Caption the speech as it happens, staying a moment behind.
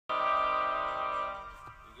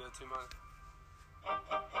too much.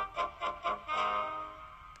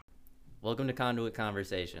 Welcome to Conduit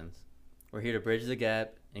Conversations. We're here to bridge the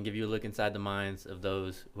gap and give you a look inside the minds of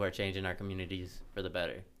those who are changing our communities for the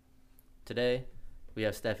better. Today, we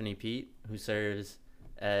have Stephanie Pete, who serves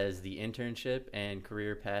as the Internship and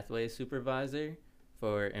Career Pathway Supervisor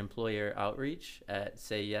for Employer Outreach at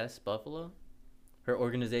Say Yes Buffalo. Her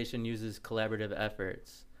organization uses collaborative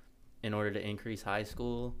efforts in order to increase high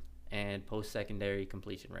school and post-secondary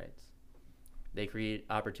completion rates. They create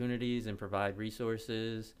opportunities and provide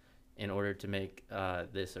resources in order to make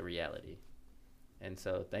this a reality. And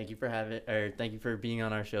so thank you for being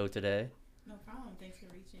on our show today. No problem. Thanks for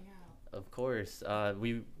reaching out. Of course.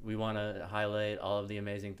 We want to highlight all of the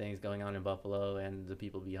amazing things going on in Buffalo and the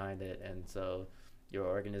people behind it. And so your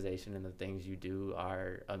organization and the things you do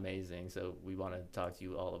are amazing. So we want to talk to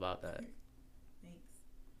you all about that. Thanks.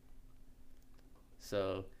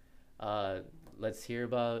 So let's hear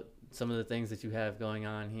about some of the things that you have going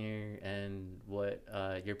on here and what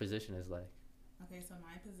your position is like. Okay, so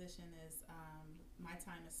my position is my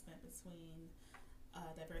time is spent between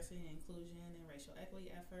diversity and inclusion and racial equity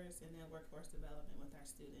efforts, and then workforce development with our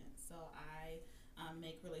students. So I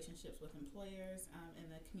make relationships with employers in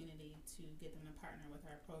the community to get them to partner with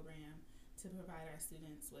our program to provide our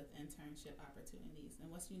students with internship opportunities. And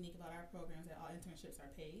what's unique about our program is that all internships are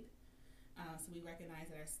paid. So we recognize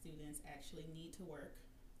that our students actually need to work,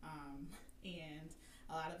 and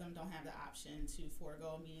a lot of them don't have the option to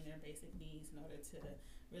forego meeting their basic needs in order to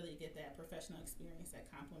really get that professional experience that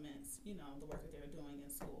complements, the work that they're doing in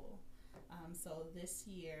school. So this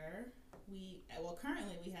year,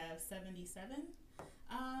 currently we have 77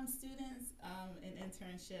 students in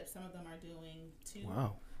internships. Some of them are doing 2.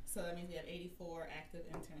 Wow. So that means we have 84 active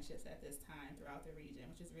internships at this time throughout the region,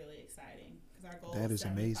 which is really exciting because our goal is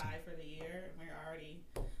 75 amazing. for the year, and we're already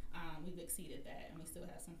we've exceeded that, and we still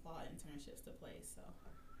have some fall internships to place. So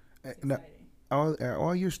it's Now, exciting. are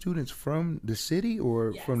all your students from the city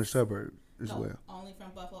or from the Yes. suburb as No, well? only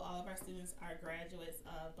from Buffalo. All of our students are graduates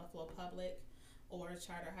of Buffalo Public or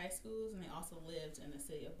charter high schools, and they also lived in the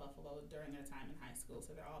city of Buffalo during their time in high school.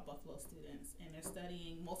 So they're all Buffalo students, and they're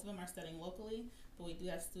studying. Most of them are studying locally, but we do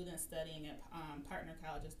have students studying at partner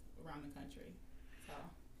colleges around the country. So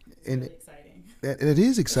it's And really exciting. it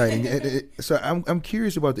is exciting. So I'm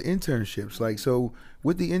curious about the internships. Like, so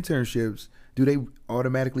with the internships, do they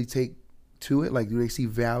automatically take to it? Like, do they see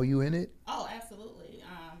value in it? Oh, absolutely.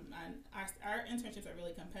 And our internships are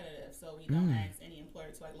really competitive, so we don't ask any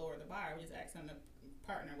employer to lower the bar. We just ask them to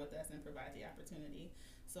partner with us and provide the opportunity.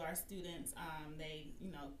 So our students, they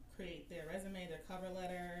create their resume, their cover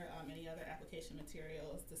letter, any other application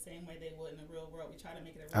materials the same way they would in the real world. We try to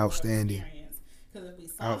make it a real world Outstanding. experience. Because if we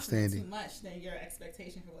soften it too much, then your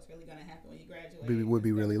expectation for what's really going to happen when you graduate Would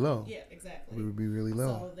be really low. Yeah, exactly. It would be really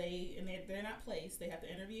low. So they're not placed. They have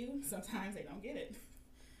to interview. Sometimes they don't get it.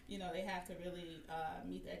 They have to really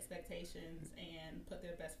meet the expectations and put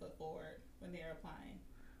their best foot forward when they're applying.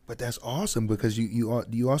 But that's awesome because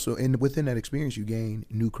you also, and within that experience you gain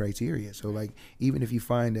new criteria. So like, even if you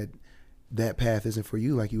find that path isn't for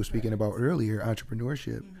you, like you were speaking about earlier,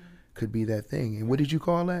 entrepreneurship could be that thing. And what did you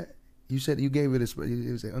call that? You said you gave it it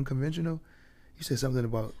was unconventional. You said something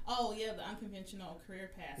about. Oh yeah, the unconventional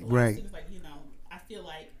career path. Right. Students, I feel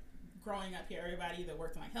like growing up here, everybody either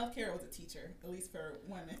worked in healthcare or was a teacher, at least for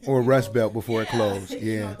women. Or a Rust Belt before it closed.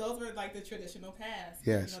 Yeah. Those were the traditional paths.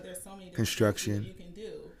 Yes. There's so many different Construction. things you can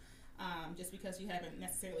do. Just because you haven't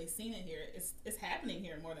necessarily seen it here, it's happening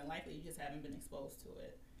here more than likely. You just haven't been exposed to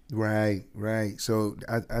it. Right. So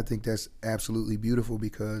I think that's absolutely beautiful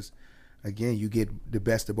because, again, you get the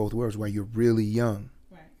best of both worlds while you're really young.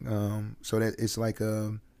 Right. So that it's like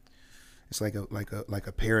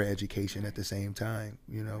a para education at the same time,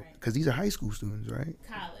 because these are high school students, right?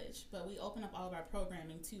 College, but we open up all of our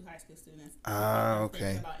programming to high school students. Okay.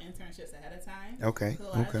 Thinking about internships ahead of time. Okay. So a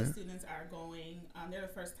lot of the students are going. They're the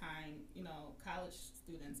first time, college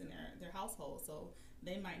students in their household, so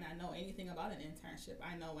they might not know anything about an internship.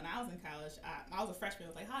 I know when I was in college, I was a freshman. I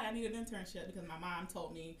was like, "Hi, I need an internship," because my mom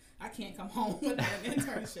told me I can't come home without an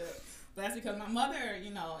internship. But that's because my mother,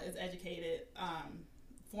 is educated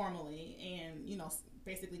formally and,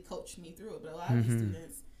 basically coached me through it. But a lot of these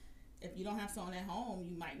students, if you don't have someone at home,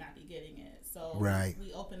 you might not be getting it. So Right.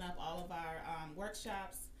 we open up all of our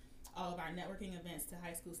workshops, all of our networking events to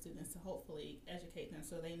high school students to hopefully educate them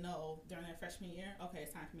so they know during their freshman year, okay,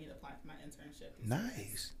 it's time for me to apply for my internship.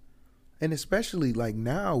 Nice. And especially like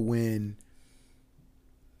now when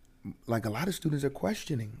like a lot of students are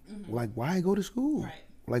questioning, like, why go to school? Right.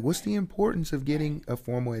 Like, what's the importance of getting a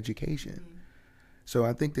formal education? Mhm. So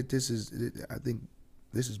I think that I think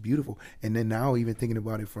this is beautiful. And then now even thinking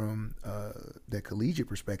about it from that collegiate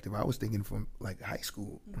perspective, I was thinking from like high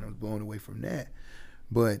school, and I was blown away from that.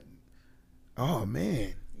 But oh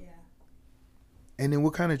man. Yeah. And then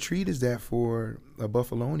what kind of treat is that for a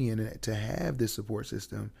Buffalonian to have this support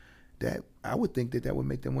system? That I would think that would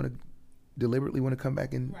make them want to deliberately want to come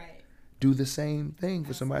back and Right. do the same thing for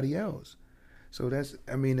Absolutely. somebody else. So that's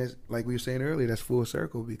like we were saying earlier, that's full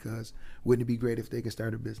circle, because wouldn't it be great if they could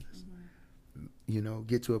start a business?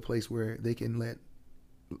 Get to a place where they can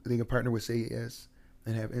partner with Say Yes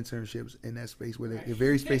and have internships in that space where Right. the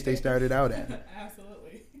very space they started out at.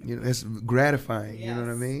 Absolutely. It's gratifying. Yes. You know what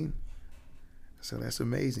I mean? So that's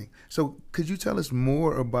amazing. So could you tell us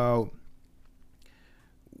more about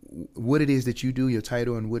what it is that you do, your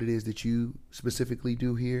title, and what it is that you specifically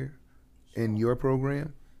do here in your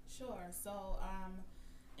program? Sure. So,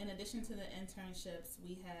 in addition to the internships,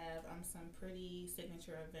 we have some pretty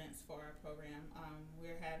signature events for our program.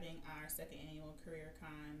 We're having our second annual Career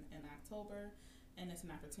Con in October, and it's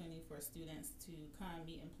an opportunity for students to come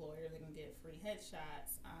meet employers. They can get free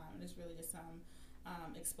headshots. It's really just some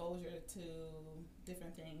exposure to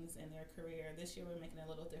different things in their career. This year, we're making it a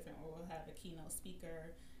little different, where we'll have a keynote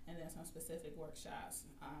speaker and then some specific workshops.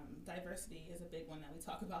 Diversity is a big one that we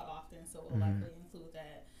talk about often, so we'll likely include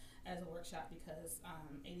that as a workshop, because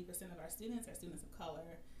 80% of our students are students of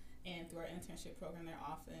color, and through our internship program, they're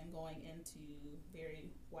often going into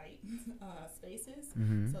very white spaces.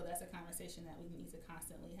 So that's a conversation that we need to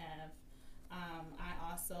constantly have.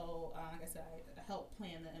 I also, like I said, I help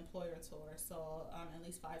plan the employer tour. So at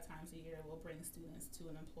least 5 times a year, we'll bring students to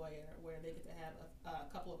an employer where they get to have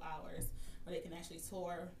a couple of hours where they can actually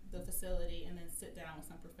tour the facility and then sit down with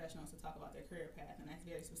some professionals to talk about their career path and ask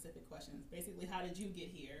very specific questions. Basically, how did you get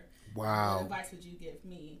here? Wow. What advice would you give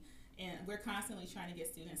me? And we're constantly trying to get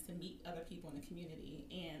students to meet other people in the community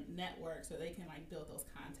and network so they can build those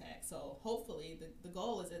contacts. So hopefully the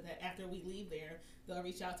goal is that after we leave there, they'll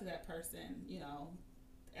reach out to that person,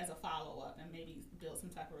 as a follow-up, and maybe build some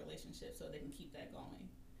type of relationship so they can keep that going.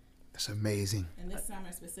 That's amazing. And this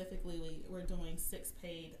summer specifically, we're doing 6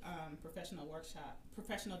 paid professional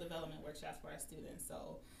development workshops for our students.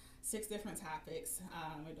 So 6 different topics.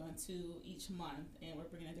 We're doing 2 each month, and we're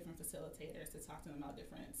bringing in different facilitators to talk to them about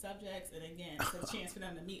different subjects. And again, it's a chance for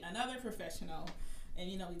them to meet another professional. And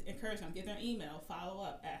we encourage them, get their email, follow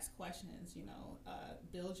up, ask questions.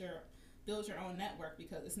 Build your own network,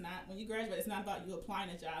 because it's not, when you graduate, it's not about you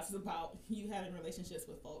applying to jobs. It's about you having relationships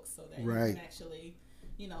with folks so that you can actually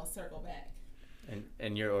circle back.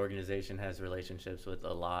 And your organization has relationships with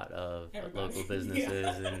a lot of Everybody. local businesses.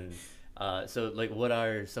 And so what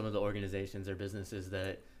are some of the organizations or businesses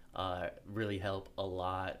that really help a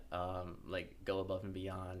lot, go above and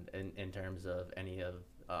beyond in terms of any of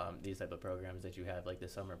these type of programs that you have, like the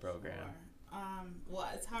summer program? Sure. Well,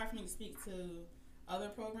 it's hard for me to speak to other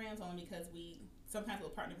programs, only because sometimes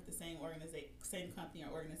we'll partner with the same company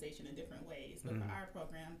or organization in different ways. But for our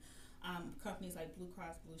program, companies like Blue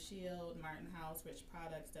Cross Blue Shield, Martin House, Rich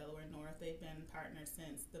Products, Delaware North, they've been partners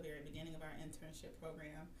since the very beginning of our internship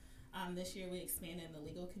program. This year we expanded in the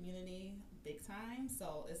legal community big time,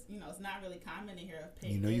 so it's not really common to hear of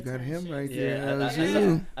paid internships. You got him right Yeah,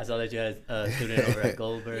 there. I saw that you had a student over at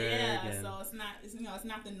Goldberg. Yeah, so it's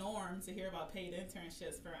not the norm to hear about paid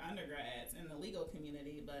internships for undergrads in the legal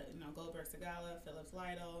community, but Goldberg Segala, Phillips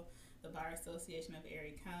Lytle, the Bar Association of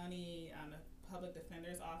Erie County, the Public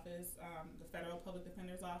Defender's Office, the Federal Public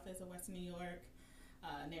Defender's Office of Western New York,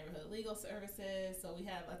 Neighborhood Legal Services. So we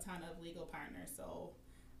have a ton of legal partners. So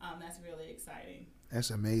that's really exciting. That's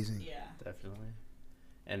amazing. Yeah, Definitely.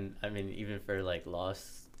 And I mean, even for law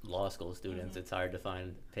school students, it's hard to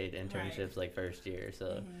find paid internships first year.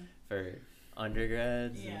 So for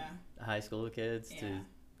undergrads and high school kids to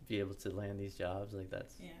be able to land these jobs,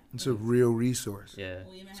 that's It's a real resource. yeah.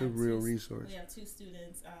 It's a real resource. We have 2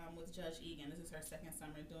 students with Judge Egan. This is her second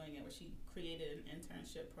summer doing it, where she created an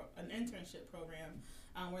internship program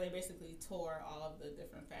where they basically tour all of the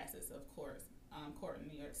different facets of court in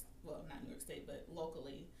New York, well, not New York State, but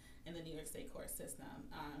locally in the New York State court system.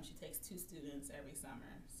 She takes 2 students every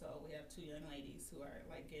summer. So we have 2 young ladies who are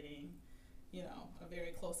getting, a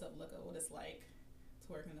very close-up look at what it's like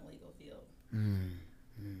to work in the legal field.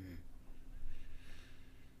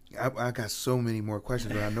 I got so many more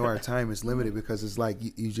questions, but I know our time is limited, because it's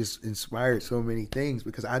you just inspired so many things,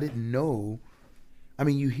 because I didn't know. I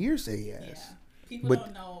mean, you hear Say Yes. Yeah. People But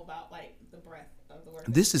don't know about the breadth of the work.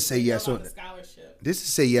 This is Say Yes on the scholarship. This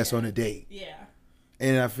is Say Yes on a date. Yeah.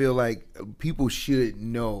 And I feel like people should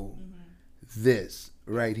know this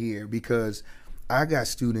right here, because I got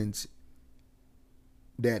students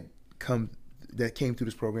that come that came through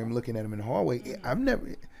this program, looking at them in the hallway,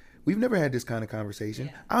 Mm-hmm. we've never had this kind of conversation.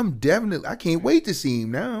 Yeah. I can't wait to see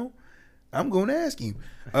him now. I'm going to ask him.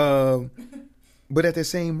 But at the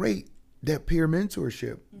same rate, that peer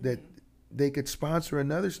mentorship, that they could sponsor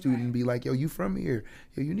another student and be like, yo, you from here.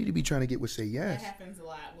 Yo, you need to be trying to get with Say Yes. That happens a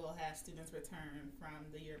lot. We'll have students return from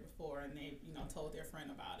the year before, and they, told their friend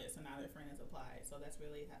about it, so now their friend has applied. So that's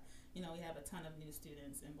really, we have a ton of new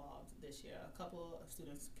students involved this year. A couple of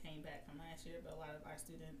students came back from last year, but a lot of our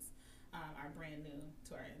students are brand new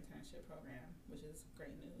to our internship program, which is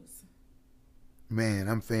great news. Man,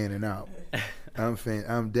 I'm fanning out.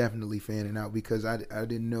 I'm definitely fanning out because I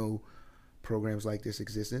didn't know programs like this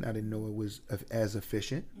existed. I didn't know it was as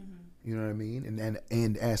efficient. You know what I mean,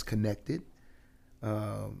 and as connected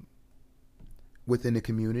within the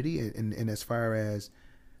community, and as far as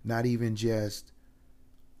not even just,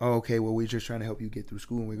 oh, okay, well, we're just trying to help you get through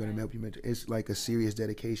school and we're going to help you mentor. It's like a serious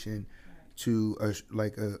dedication to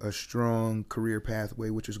a strong career pathway,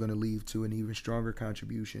 which is going to lead to an even stronger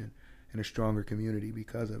contribution and a stronger community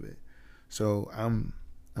because of it. So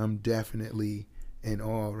I'm definitely in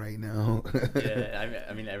awe right now. Yeah,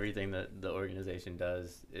 I mean everything that the organization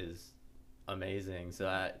does is amazing. So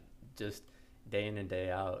I just day in and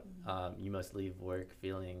day out, you must leave work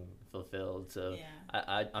feeling fulfilled. So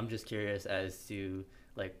I'm just curious as to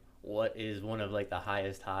like what is one of like the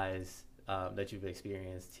highest highs that you've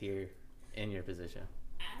experienced here in your position.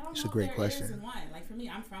 I don't It's know a great if there question. is one. Like for me,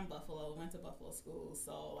 I'm from Buffalo. Went to Buffalo school,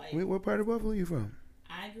 so like. Wait, what part of Buffalo are you from?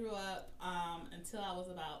 I grew up until I was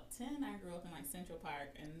about 10. I grew up in like Central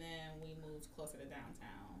Park, and then we moved closer to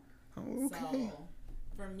downtown. Oh, okay. So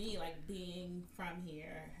for me, like being from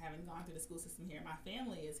here, having gone through the school system here, my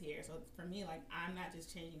family is here. So for me, like I'm not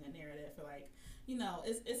just changing the narrative for like,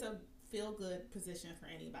 it's a feel good position for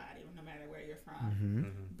anybody, no matter where you're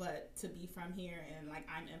from. But to be from here and like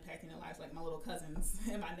I'm impacting their lives, like my little cousins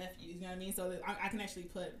and my nephews, you know what I mean? So that I can actually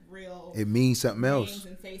put real. It means something else. Names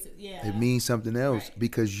and faces. Yeah. It means something else Right.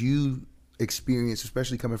 because you experience,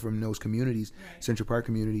 especially coming from those communities, Central Park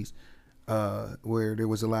communities, where there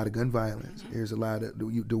was a lot of gun violence. There's a lot of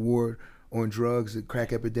the war on drugs, the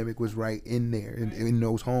crack epidemic was right in there in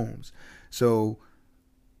those homes. So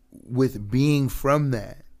with being from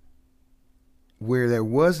that, where there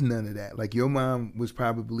was none of that, like your mom was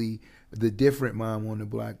probably the different mom on the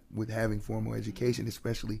block with having formal education,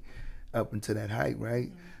 especially up until that height,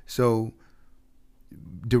 right? So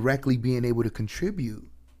directly being able to contribute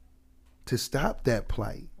to stop that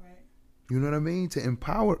plight, you know what I mean? To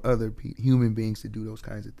empower other human beings to do those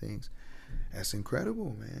kinds of things. That's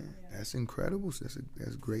incredible, man. That's incredible.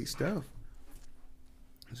 That's great stuff.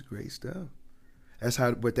 That's great stuff. That's how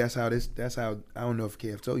I don't know if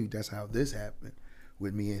KF told you, that's how this happened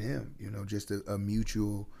with me and him, just a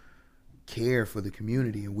mutual care for the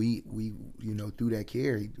community. And we through that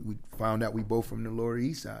care, we found out we both from the Lower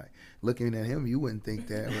East Side. Looking at him, you wouldn't think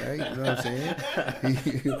that, right? You know what I'm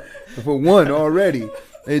saying? For one already.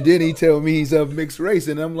 And then he tell me he's of mixed race,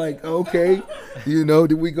 and I'm like, okay,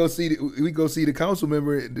 did we go see the council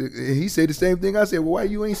member? And he said the same thing I said. Well, why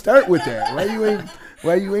you ain't start with that?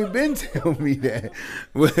 Why you ain't been tell me that?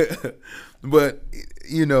 But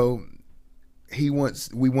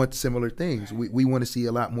we want similar things. We want to see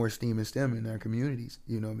a lot more STEAM and STEM in our communities,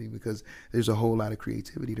 you know what I mean? Because there's a whole lot of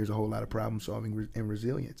creativity, there's a whole lot of problem solving and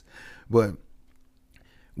resilience. But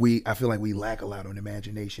I feel like we lack a lot on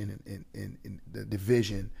imagination and the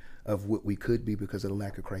vision of what we could be because of the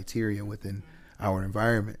lack of criteria within our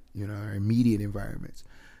environment, our immediate environments.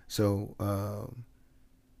 So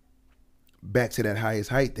back to that highest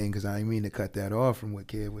height thing, because I didn't mean to cut that off from what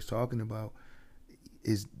Kev was talking about.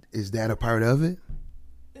 Is that a part of it?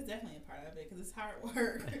 It's definitely a part of it because it's hard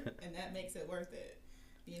work, and that makes it worth it.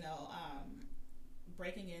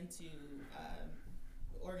 Breaking into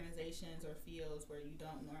organizations or fields where you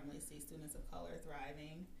don't normally see students of color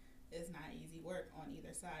thriving is not easy work on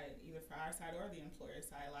either side, either for our side or the employer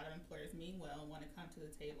side. A lot of employers mean well, want to come to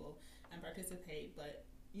the table and participate, but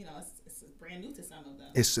it's brand new to some of them.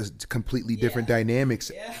 It's just completely different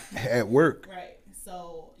dynamics at work. Right.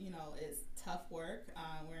 So, it's tough work.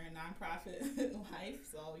 We're in nonprofit life,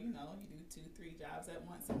 so, you do 2-3 jobs at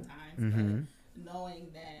once sometimes. But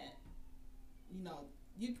knowing that,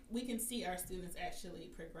 we can see our students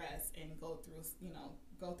actually progress and go through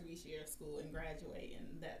each year of school and graduate,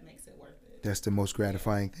 and that makes it worth it. That's the most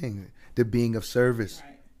gratifying thing, the being of service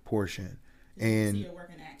portion. And see your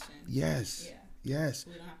work in action. Yes. Yeah. Yes.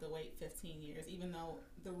 We don't have to wait 15 years, even though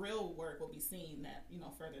the real work will be seen that,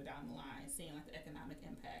 further down the line, seeing like the economic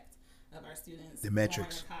impact of our students the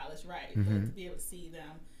metrics going to college, right? But to be able to see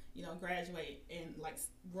them, graduate and like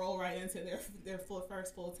roll right into their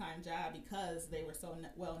first full-time job because they were so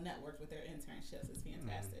well networked with their internships. It's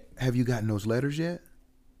fantastic. Have you gotten those letters yet?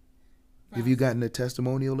 Have you gotten the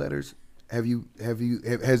testimonial letters? Have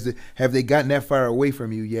they gotten that far away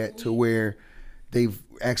from you yet to where they've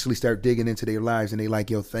actually started digging into their lives and they like,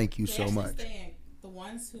 yo, thank you so much? The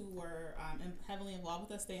ones who were heavily involved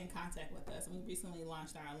with us stay in contact with us, and we recently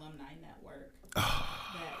launched our alumni network.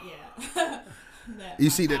 You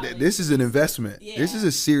see that this is an investment. Yeah. This is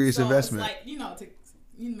a serious investment. It's like, to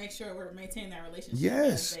make sure we're maintaining that relationship.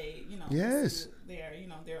 Yes. As they, yes.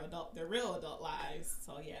 Their real adult lives.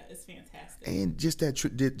 So yeah, it's fantastic. And just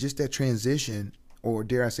that transition, or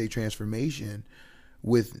dare I say transformation,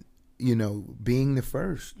 with being the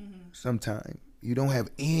first. Sometime you don't have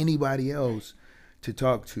anybody else to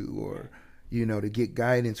talk to, or to get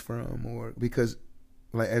guidance from, or because,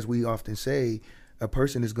 like as we often say, a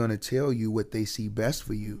person is going to tell you what they see best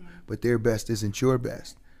for you, but their best isn't your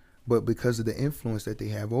best. But because of the influence that they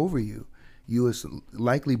have over you, you would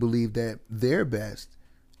likely believe that their best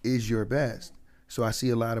is your best. So I see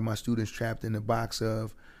a lot of my students trapped in the box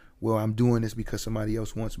of, well, I'm doing this because somebody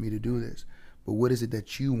else wants me to do this. But what is it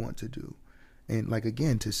that you want to do? And like,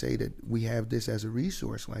 again, to say that we have this as a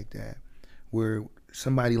resource like that, where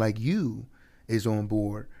somebody like you is on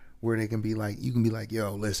board, where they can be like, you can be like,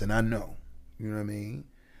 yo, listen, I know. You know what I mean?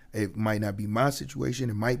 It might not be my situation.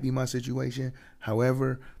 It might be my situation.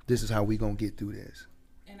 However, this is how we going to get through this.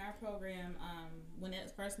 In our program, when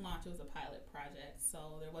it first launched, it was a pilot project.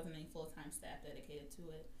 So there wasn't any full-time staff dedicated to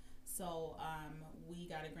it. So we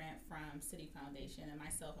got a grant from City Foundation, and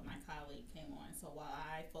myself and my colleague came on. So while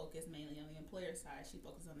I focus mainly on the employer side, she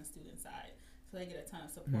focused on the student side. So they get a ton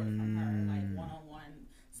of support from her, like one-on-one.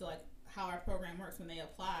 So like how our program works, when they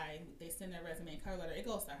apply, they send their resume and cover letter. It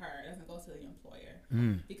goes to her. It doesn't go to the employer.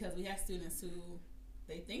 Because we have students who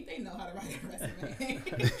they think they know how to write a resume.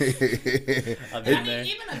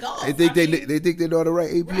 Even adults. They think they know how to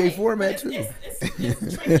write APA format too.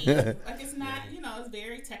 It's tricky. Like it's not, it's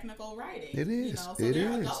very technical writing. It is. So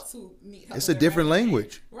there are adults who need help. It's a different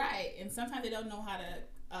language. Right. And sometimes they don't know how to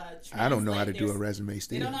I don't know how to do a resume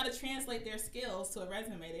still. They don't know how to translate their skills to a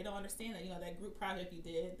resume. They don't understand that, that group project you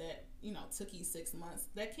did that, took you 6 months,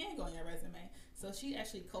 that can go in your resume. So she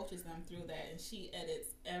actually coaches them through that, and she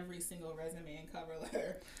edits every single resume and cover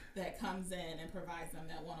letter that comes in and provides them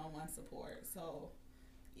that one-on-one support. So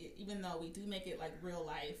even though we do make it like real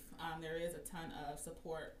life, there is a ton of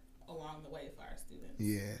support along the way for our students.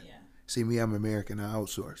 Yeah. See, me, I'm American. I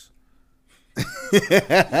outsource. And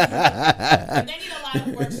they need a lot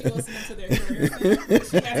of work. She goes into their career center.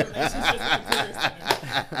 She has relationships with the career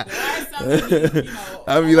center. There are some,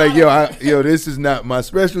 I'll be like, this is not my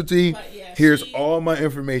specialty. Here's all my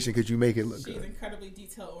information. Could you make it look good? She's incredibly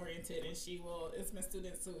detail oriented, and it's my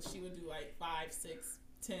students, so she would do like 5, 6,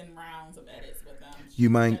 10 rounds of edits with them. You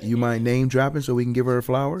mind name dropping so we can give her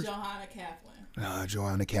flowers? Johanna Kaplan.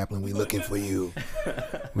 Johanna Kaplan, we looking for you.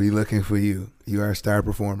 We looking for you. You are a star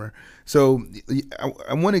performer. So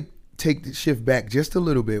I want to take the shift back just a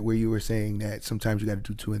little bit, where you were saying that sometimes you got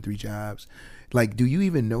to do 2 and 3 jobs. Like, do you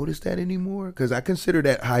even notice that anymore? Because I consider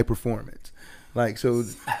that high performance. Like, so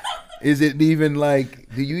is it even like,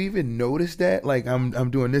 do you even notice that? Like, I'm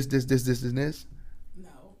doing this, and this? No.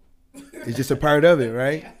 It's just a part of it,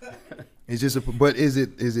 right? Yeah. It's just but is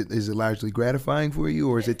it largely gratifying for you,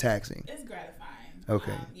 or is it taxing? It's gratifying.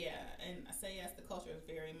 Okay. And I say yes, the culture is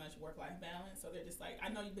very much work-life balance. So they're just like, I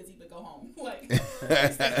know you're busy, but go home. Like,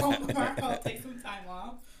 stay home tomorrow, take some time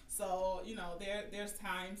off. So, there's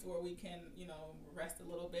times where we can, rest a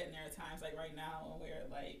little bit, and there are times like right now when we're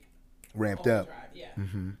like ramped up. Yeah.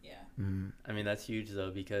 Yeah. Mm-hmm. I mean, that's huge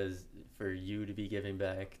though, because for you to be giving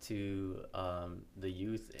back to the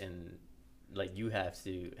youth, and like, you have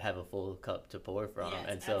to have a full cup to pour from. Yes,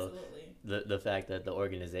 and so absolutely. the fact that the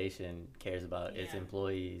organization cares about its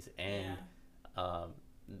employees and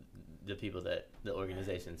the people that the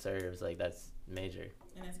organization serves, like, that's major.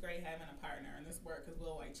 And it's great having a partner in this work, because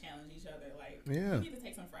we'll like challenge each other. Like, we need to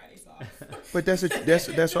take some Fridays off. But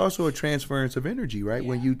that's also a transference of energy, right? Yeah.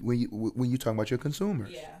 When you talk about your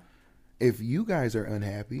consumers. Yeah. If you guys are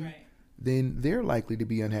unhappy, Right. then they're likely to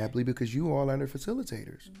be unhappy, because you all are the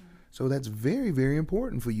facilitators. Mm-hmm. So that's very, very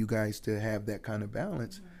important for you guys to have that kind of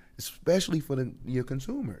balance, especially for your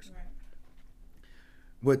consumers. Right.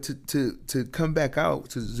 But to come back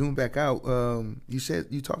out, to zoom back out,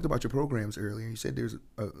 you talked about your programs earlier. You said there's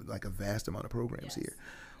a vast amount of programs here.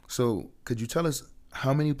 So could you tell us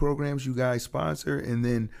how many programs you guys sponsor, and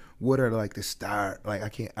then what are like the star?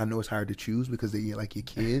 Like, I know it's hard to choose because they're like your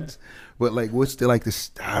kids, but like, what's the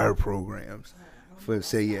star programs for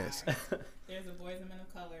Say Yes? There's the Boys and Men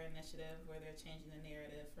of Color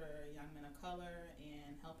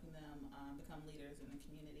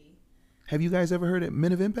Have you guys ever heard of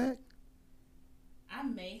Men of Impact? I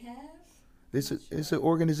may have. It's Not it's sure. an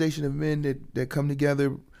organization of men that come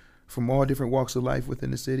together from all different walks of life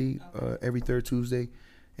within the city Okay. every third Tuesday,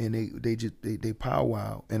 and they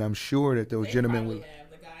powwow. And I'm sure that those They gentlemen probably would.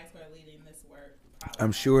 have. The guys who are leading this work probably I'm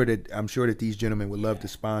have. sure that these gentlemen would love to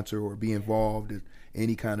Yeah. sponsor or be Yeah. involved in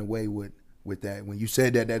any kind of way with that. When you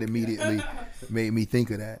said that, that immediately made me think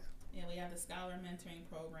of that. Yeah, we have the Scholar Mentoring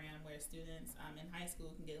Program where students in high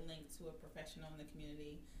school can get linked to a professional in the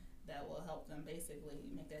community that will help them basically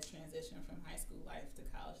make that transition from high school life to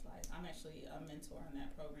college life. I'm actually a mentor in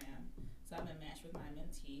that program. So I've been matched with my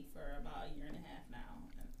mentee for about a year and a half now.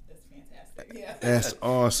 And it's fantastic. Yeah. That's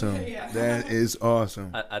awesome. Yeah. That is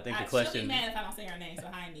awesome. I think the She'll be question. mad if I don't say her name, so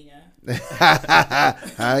hi, Nia.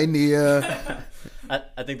 Hi, Nia.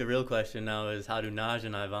 I think the real question now is how do Naj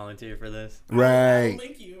and I volunteer for this? I will Right.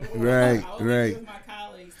 link you. Right, I will link right. you with my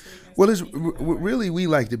colleagues so we can Well, it's see what you can really we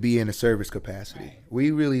like to be in a service capacity. Right.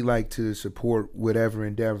 We really like to support whatever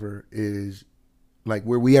endeavor is, like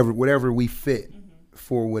whatever we fit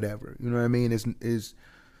for whatever. You know what I mean? Is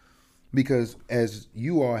because as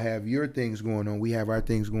you all have your things going on, we have our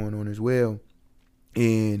things going on as well.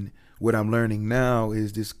 And what I'm learning now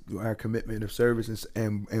is this our commitment of service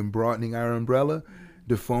and broadening our umbrella.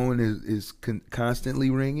 The phone is constantly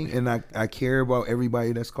ringing, and I care about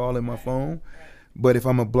everybody that's calling my phone. But if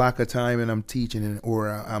I'm a block of time and I'm teaching, or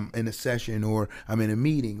I'm in a session, or I'm in a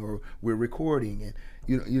meeting, or we're recording, and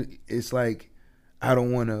it's like I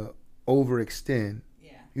don't want to overextend.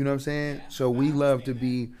 Yeah. You know what I'm saying? Yeah, So I we love to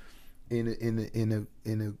understand be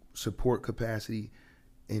in a support capacity.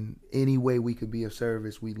 In any way we could be of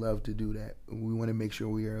service, we love to do that. We want to make sure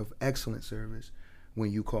we are of excellent service when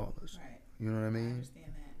you call us. Right. You know what I I mean?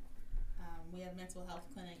 understand that. We have mental health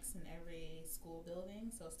clinics in every school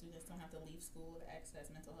building, so students don't have to leave school to access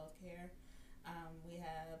mental health care. We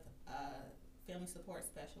have family support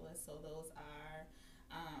specialists, so those are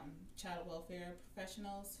child welfare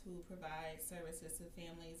professionals who provide services to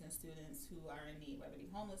families and students who are in need, whether it be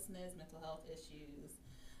homelessness, mental health issues,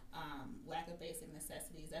 lack of basic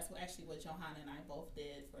necessities. That's what Johanna and I both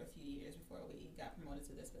did for a few years before we got promoted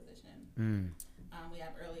to this position. We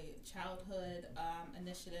have early childhood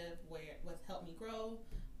initiative with Help Me Grow,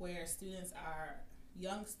 where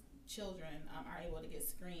young children are able to get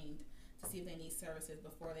screened to see if they need services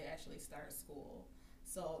before they actually start school.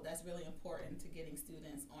 So that's really important to getting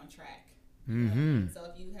students on track. Mm-hmm. So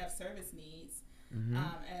if you have service needs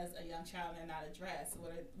as a young child and they're not addressed,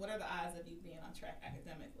 what are the odds of you being on track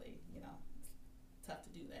academically? It's tough to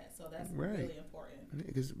do that. So that's really important.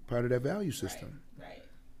 It's part of that value system. Right.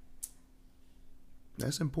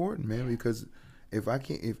 That's important, man, because if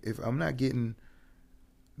I'm not getting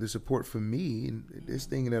the support for me and this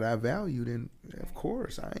thing that I value, then of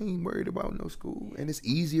course I ain't worried about no school, and it's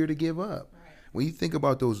easier to give up. Right. When you think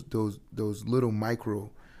about those little micro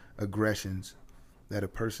aggressions that a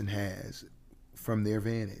person has from their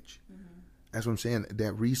vantage, that's what I'm saying.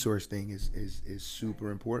 That resource thing is super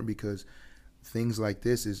important, because things like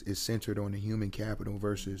this is centered on the human capital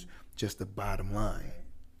versus just the bottom line.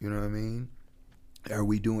 You know what I mean? Are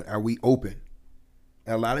we open?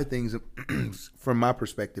 A lot of things, from my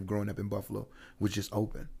perspective, growing up in Buffalo, was just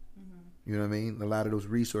open. You know what I mean? A lot of those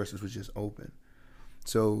resources was just open.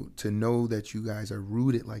 So to know that you guys are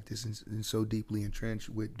rooted like this and so deeply entrenched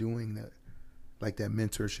with doing that, like that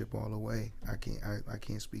mentorship all the way, I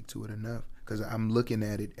can't speak to it enough, because I'm looking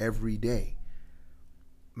at it every day.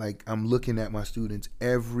 Like, I'm looking at my students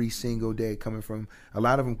every single day, a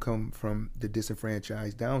lot of them come from the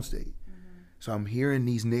disenfranchised downstate. So I'm hearing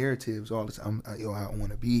these narratives all the time. I don't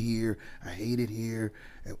want to be here. I hate it here.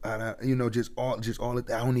 Just all of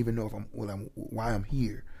that. I don't even know why I'm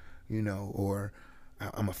here, or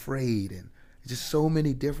I'm afraid, and just so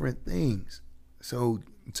many different things. So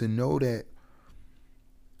to know that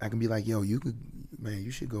I can be like, yo, you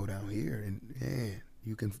should go down here, and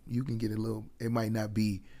you can get a little. It might not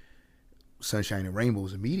be sunshine and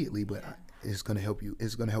rainbows immediately, but it's gonna help you.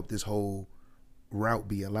 It's gonna help this whole route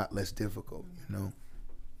be a lot less difficult,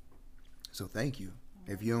 So thank you.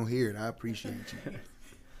 If you don't hear it, I appreciate you.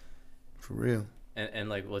 For real. And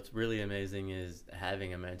like, what's really amazing is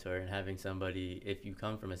having a mentor and having somebody, if you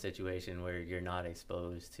come from a situation where you're not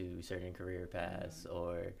exposed to certain career paths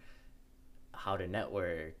or how to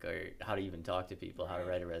network or how to even talk to people, how to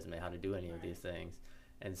write a resume, how to do any of these things.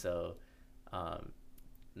 And so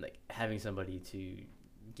like having somebody to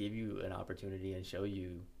give you an opportunity and show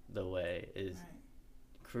you the way is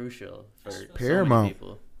crucial for so paramount. many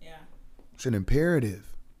people. Yeah. It's an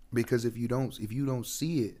imperative, because if you don't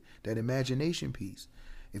see it, that imagination piece,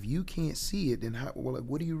 if you can't see it, then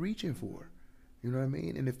what are you reaching for? You know what I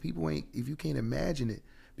mean? And if you can't imagine it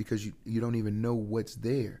because you don't even know what's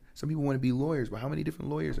there. Some people want to be lawyers, but how many different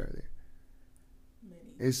lawyers are there?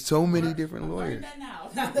 There's so many different lawyers. That now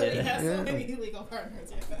that we have so many legal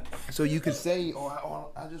partners. So you could say,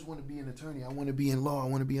 I just want to be an attorney. I want to be in law. I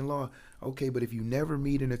want to be in law. Okay, but if you never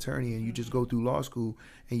meet an attorney and you just go through law school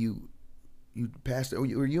and you pass it, or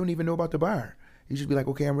you don't even know about the bar, you just be like,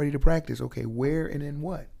 okay, I'm ready to practice. Okay, where and then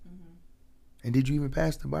what? And did you even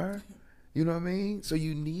pass the bar? You know what I mean? So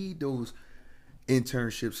you need those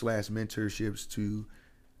internships / mentorships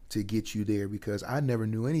to get you there, because I never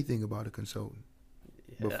knew anything about a consultant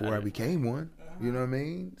before I became one. You know what I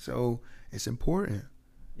mean? So it's important.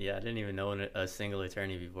 Yeah, I didn't even know a single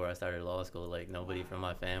attorney before I started law school. Like, nobody from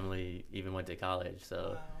my family even went to college.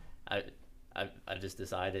 So I just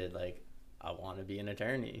decided, like, I want to be an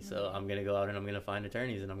attorney. So I'm going to go out and I'm going to find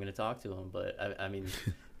attorneys and I'm going to talk to them. But I mean,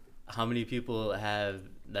 how many people have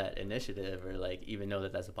that initiative or like even know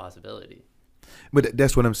that that's a possibility? But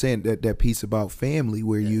that's what I'm saying, that piece about family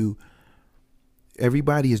where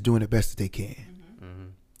everybody is doing the best that they can.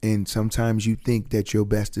 And sometimes you think that your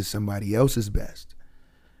best is somebody else's best.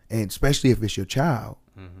 And especially if it's your child.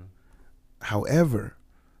 However,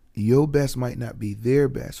 your best might not be their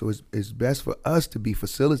best. So it's best for us to be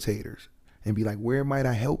facilitators and be like, where might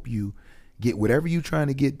I help you get whatever you're trying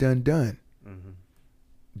to get done?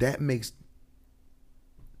 That makes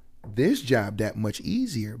this job that much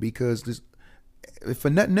easier, because if for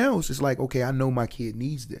nothing else, it's like, okay, I know my kid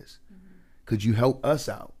needs this. Could you help us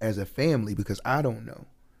out as a family? Because I don't know.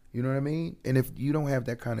 You know what I mean? And if you don't have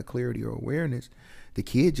that kind of clarity or awareness, the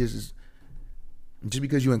kid just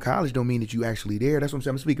because you're in college don't mean that you actually there. That's what I'm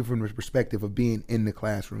saying. I'm speaking from the perspective of being in the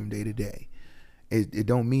classroom day to day. It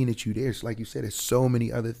don't mean that you there. It's like you said, there's so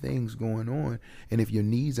many other things going on. And if your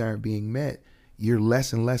needs aren't being met, you're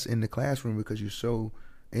less and less in the classroom because you're so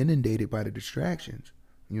inundated by the distractions,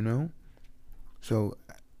 you know? So,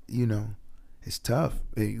 you know, it's tough.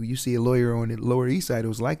 You see a lawyer on the Lower East Side, it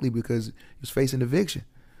was likely because he was facing eviction.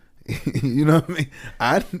 You know what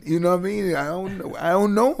I mean? You know what I mean? I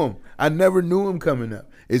don't know him. I never knew him coming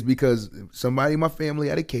up. It's because somebody in my family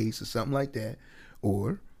had a case or something like that,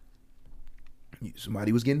 or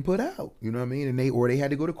somebody was getting put out. You know what I mean? And they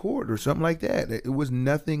had to go to court or something like that. It was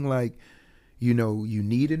nothing like, you know, you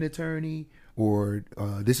need an attorney, or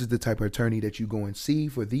this is the type of attorney that you go and see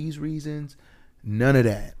for these reasons. None of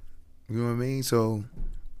that. You know what I mean? So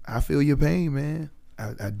I feel your pain, man.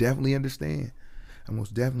 I definitely understand. I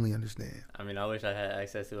most definitely understand. I mean, I wish I had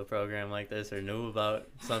access to a program like this or knew about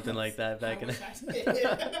something like that back in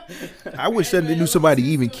the I wish I knew somebody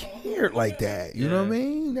even cared like that. You know what I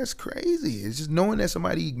mean? That's crazy. It's just knowing that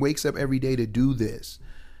somebody wakes up every day to do this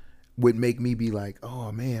would make me be like,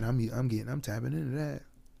 oh man, I'm tapping into that.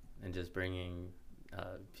 And just bringing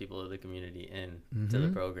people of the community in to the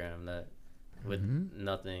program that with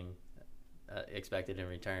nothing expected in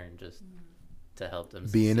return, just to help them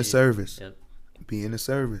be in a service. Yep. Be in a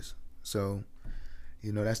service. So,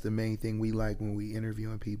 you know, that's the main thing we like when we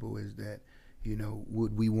interviewing people, is that, you know,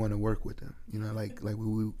 would we want to work with them? You know,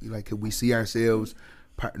 could we see ourselves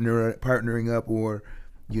partnering up, or,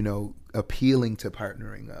 you know, appealing to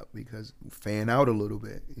partnering up? Because fan out a little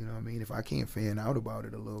bit, you know what I mean? If I can't fan out about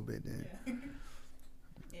it a little bit, then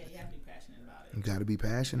you have to be passionate about it. You got to be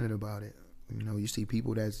passionate about it. You know, you see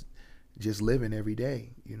people that's just living every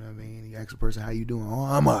day. You know what I mean? You ask a person, how you doing? Oh,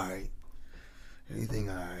 I'm all right. Anything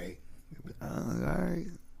all right? All right.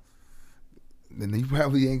 Then you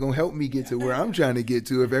probably ain't going to help me get to where I'm trying to get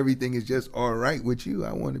to if everything is just all right with you.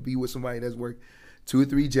 I want to be with somebody that's worked 2 or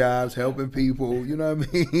 3 jobs, helping people, you know what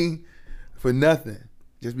I mean? For nothing.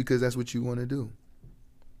 Just because that's what you want to do.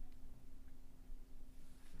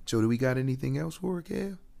 So do we got anything else for it,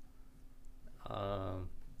 Kev?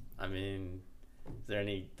 I mean, is there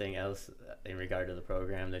anything else in regard to the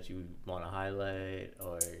program that you want to highlight,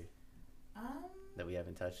 or that we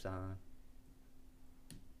haven't touched on?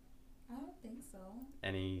 I don't think so.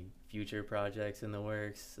 Any future projects in the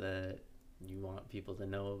works that you want people to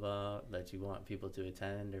know about, that you want people to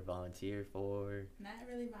attend or volunteer for? Not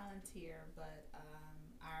really volunteer, but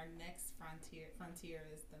our next frontier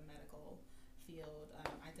is the medical field,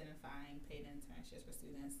 identifying paid internships for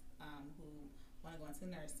students who want to go into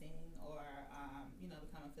nursing or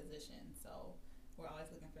become a physician. So we're always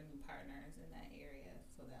looking for new partners in that area.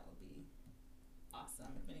 So that would be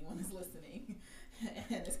awesome if anyone is listening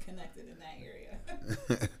and is connected in that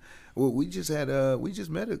area. Well, we just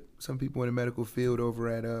met some people in the medical field over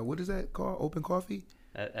at what is that called? Open Coffee?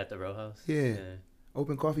 At the Row House? Yeah.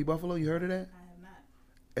 Open Coffee Buffalo. You heard of that? I have not.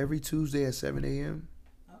 Every Tuesday at 7 a.m.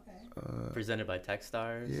 Okay. Presented by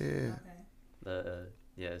Techstars. Yeah. Okay. The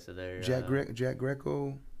Yeah, so they're Jack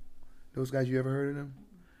Greco, those guys, you ever heard of them?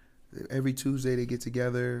 Every Tuesday they get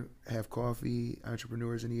together, have coffee,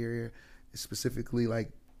 entrepreneurs in the area, specifically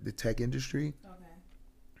like the tech industry. Okay.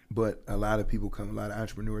 But a lot of people come, a lot of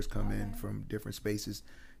entrepreneurs come in Okay. from different spaces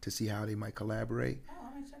to see how they might collaborate. Oh,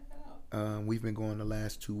 I might check that out. We've been going the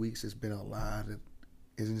last 2 weeks. It's been a lot of,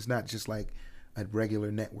 it's not just like a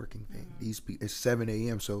regular networking thing. It's 7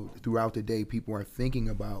 a.m. So throughout the day, people are thinking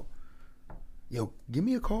about, yo, give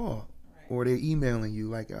me a call, Right. or they're emailing you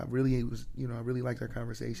like, I really liked our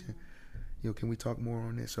conversation. Can we talk more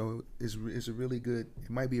on this? So it's a really good. It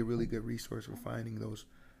might be a really good resource for finding those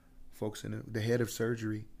folks. The head of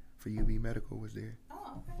surgery for UB Medical was there.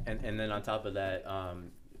 Oh, okay. and then on top of that,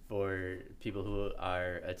 for people who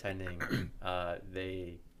are attending,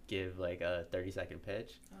 they give like a 30-second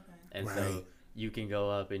pitch, Okay. and so Right. you can go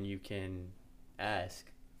up and you can ask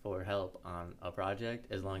for help on a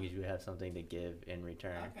project as long as you have something to give in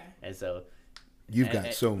return. Okay. And so You've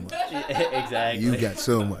got so much. exactly. You got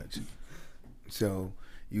so much. So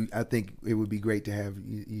I think it would be great to have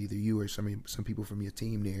either you or some people from your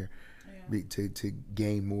team there, Yeah. to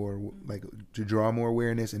gain more, like to draw more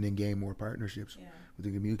awareness and then gain more partnerships Yeah. with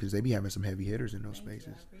the community, because they be having some heavy hitters in those Thank you. I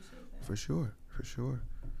spaces. appreciate that. For sure.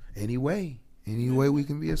 Any way we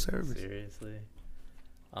can be of service. Seriously.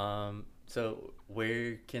 So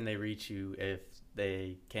where can they reach you if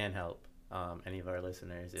they can help any of our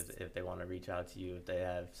listeners, if they want to reach out to you, if they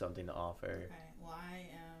have something to offer? Okay. Well, I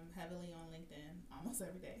am heavily on LinkedIn almost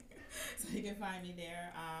every day. So you can find me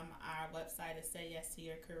there. Our website is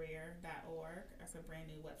sayyestoyourcareer.org. That's a brand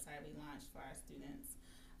new website we launched for our students.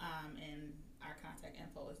 And our contact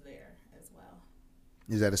info is there as well.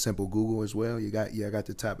 Is that a simple Google as well? I got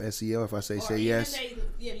the top SEO. If I say Or say even yes.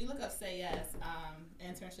 if you look up Say Yes,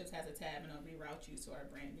 internships has a tab and it'll reroute you to our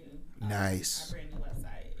brand new Nice. our brand new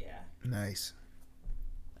website. Yeah. Nice.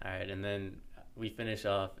 All right, and then we finish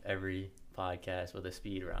off every podcast with a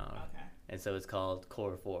speed round. Okay. And so it's called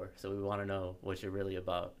Core 4. So we want to know what you're really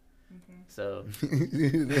about. Mm-hmm. So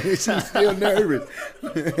She's still nervous.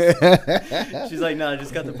 she's like, no,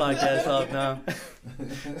 just cut the podcast off now.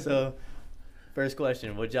 So first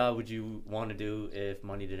question, what job would you want to do if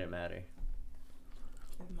money didn't matter?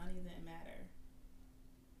 If money didn't matter,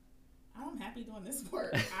 I'm happy doing this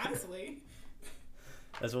work, honestly.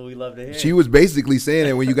 That's what we love to hear. She was basically saying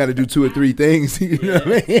that when you got to do 2 or 3 things, you know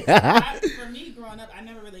what I mean? For me, growing up, I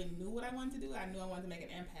never really knew what I wanted to do. I knew I wanted to make an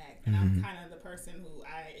impact. And I'm kind of the person who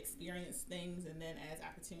I experienced things, and then as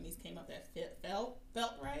opportunities came up that felt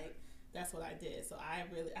right, that's what I did. So I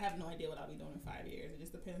have no idea what I'll be doing in 5 years. It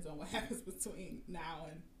just depends on what happens between now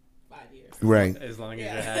and 5 years. Right. As long as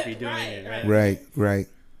Yeah. you're happy doing Right, it, right?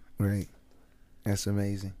 Right. That's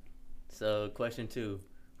amazing. So question 2,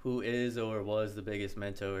 who is or was the biggest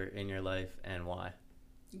mentor in your life and why?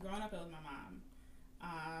 Growing up, it was my mom.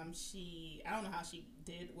 I don't know how she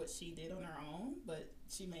did what she did on her own, but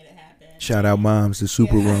she made it happen. Shout out moms, the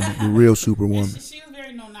superwoman, the real superwoman. She was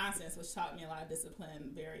very no nonsense, which taught me a lot of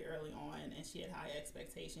discipline very early on, and she had high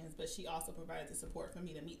expectations, but she also provided the support for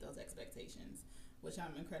me to meet those expectations, which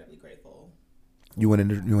I'm incredibly grateful. You want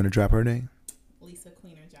to drop her name? Lisa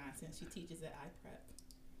Queener Johnson. She teaches at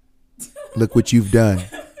iPrep. Look what you've done.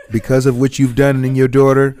 Because of what you've done in your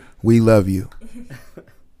daughter, we love you.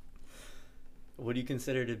 What do you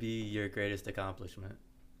consider to be your greatest accomplishment?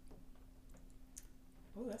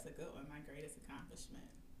 Oh, that's a good one. My greatest accomplishment.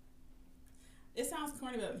 It sounds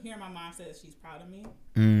corny, but hearing my mom say that she's proud of me.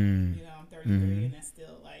 You know, I'm 33, and that's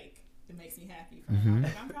still like, it makes me happy. For her.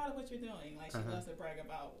 Like, I'm proud of what you're doing. Like, she loves to brag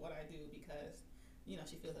about what I do because, you know,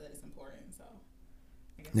 she feels that it's important. So,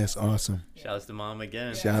 I guess That's awesome. yeah. Shouts to mom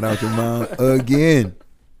again. Shout out to mom again.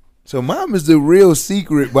 So mom is the real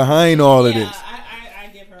secret behind all of this. I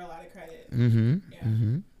give her a lot of credit.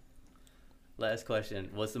 Mm-hmm. Last question.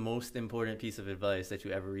 What's the most important piece of advice that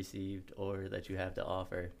you ever received or that you have to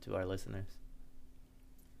offer to our listeners?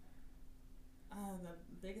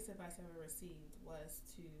 The biggest advice I ever received was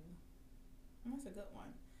that's a good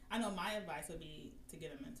one. I know my advice would be to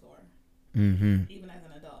get a mentor, even as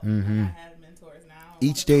an adult. Like, I have mentors now.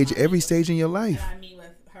 Every stage in your life. And I meet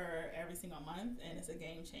with her every single month, and it's a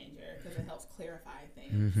game changer because it helps clarify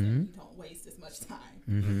things and you don't waste as much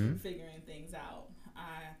time figuring things out.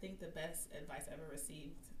 I think the best advice I ever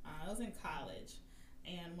received, I was in college,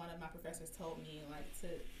 and one of my professors told me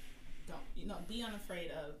be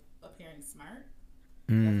unafraid of appearing smart.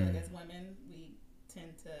 I feel like as women, we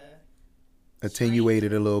tend to Attenuate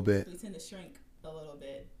it a little bit We tend to shrink a little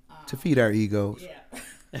bit to feed our egos. Yeah.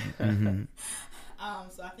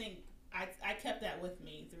 So I think I kept that with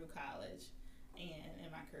me through college and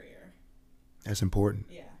in my career. That's important.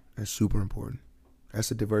 Yeah. That's super important.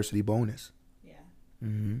 That's a diversity bonus. Yeah.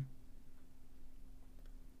 Mm-hmm.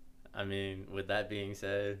 I mean, with that being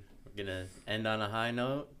said, we're gonna end on a high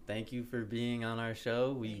note. Thank you for being on our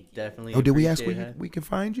show. We Thank you. definitely. Oh, did we ask appreciate where it. we can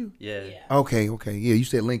find you? Yeah. Okay. Yeah, you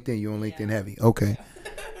said LinkedIn. You're on LinkedIn Yeah. heavy. Okay.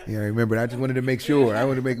 Yeah, I remember. I just wanted to make sure. I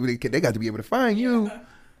wanted to make. They got to be able to find you. Yeah.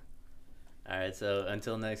 All right. So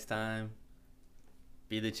until next time,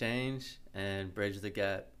 be the change and bridge the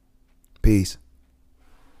gap. Peace.